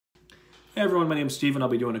Hey everyone, my name is Steven. I'll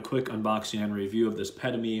be doing a quick unboxing and review of this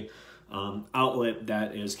Peteme outlet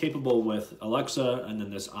that is capable with Alexa and then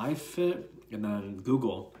this iFit and then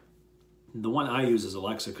Google. The one I use is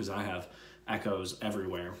Alexa because I have Echoes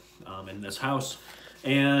everywhere in this house.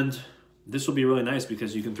 And this will be really nice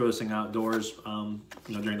because you can throw this thing outdoors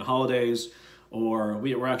during the holidays, or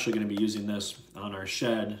we're actually going to be using this on our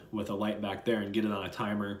shed with a light back there and get it on a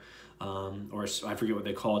timer. Or I forget what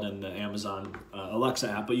they call it in the Amazon Alexa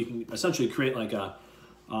app, but you can essentially create like a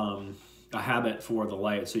habit for the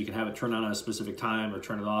light, so you can have it turn on at a specific time or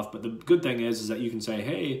turn it off. But the good thing is that you can say,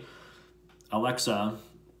 hey, Alexa,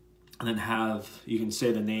 and then you can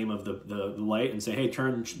say the name of the light and say, hey,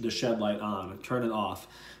 turn the shed light on, turn it off.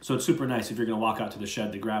 So it's super nice if you're gonna walk out to the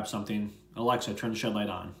shed to grab something, Alexa, turn the shed light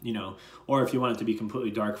on, or if you want it to be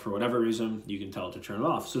completely dark for whatever reason, you can tell it to turn it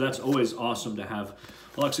off. So that's always awesome to have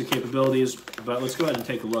Alexa capabilities. But let's go ahead and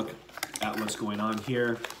take a look at what's going on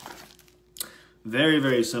here. Very,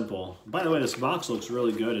 very simple. By the way, this box looks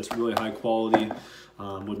really good. It's really high quality.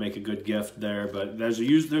 Would make a good gift there. But there's a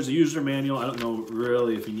user manual. I don't know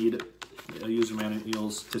really if you need a user manual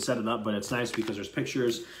to set it up, but it's nice because there's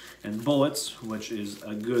pictures and bullets, which is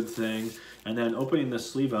a good thing. And then opening this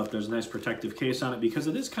sleeve up, there's a nice protective case on it because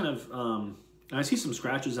it is kind of, I see some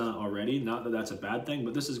scratches on it already. Not that that's a bad thing,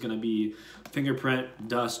 but this is going to be fingerprint,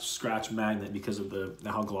 dust, scratch magnet because of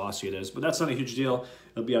how glossy it is. But that's not a huge deal.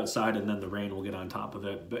 It'll be outside and then the rain will get on top of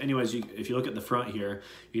it. But anyways, if you look at the front here,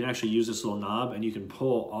 you can actually use this little knob and you can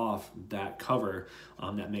pull off that cover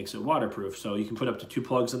that makes it waterproof. So you can put up to 2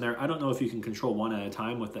 plugs in there. I don't know if you can control one at a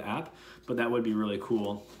time with the app, but that would be really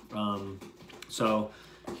cool. So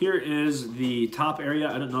here is the top area.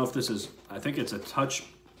 I don't know if this is, I think it's a touch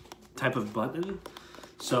type of button.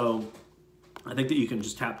 So I think that you can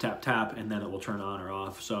just tap, tap, tap, and then it will turn on or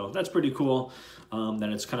off. So that's pretty cool that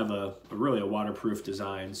it's kind of really a waterproof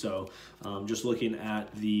design. So just looking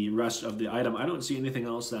at the rest of the item, I don't see anything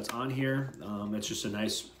else that's on here. It's just a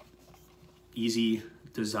nice, easy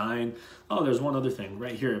design. Oh, there's one other thing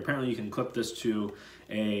right here. Apparently you can clip this to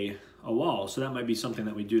a wall. So that might be something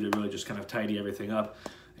that we do to really just kind of tidy everything up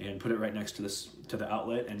and put it right next to the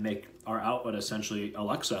outlet and make our outlet essentially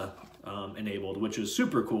Alexa enabled, which is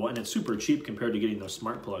super cool, and it's super cheap compared to getting those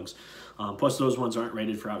smart plugs. Plus those ones aren't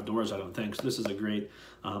rated for outdoors, I don't think. So this is a great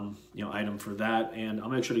item for that, and I'll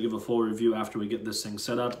make sure to give a full review after we get this thing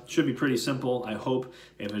set up. Should be pretty simple, I hope.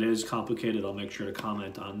 If it is complicated, I'll make sure to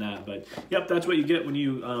comment on that. But yep, that's what you get when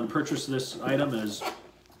you purchase this item, is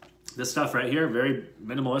this stuff right here. Very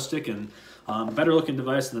minimalistic and better looking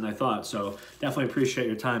device than I thought. So definitely appreciate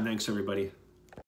your time. Thanks everybody.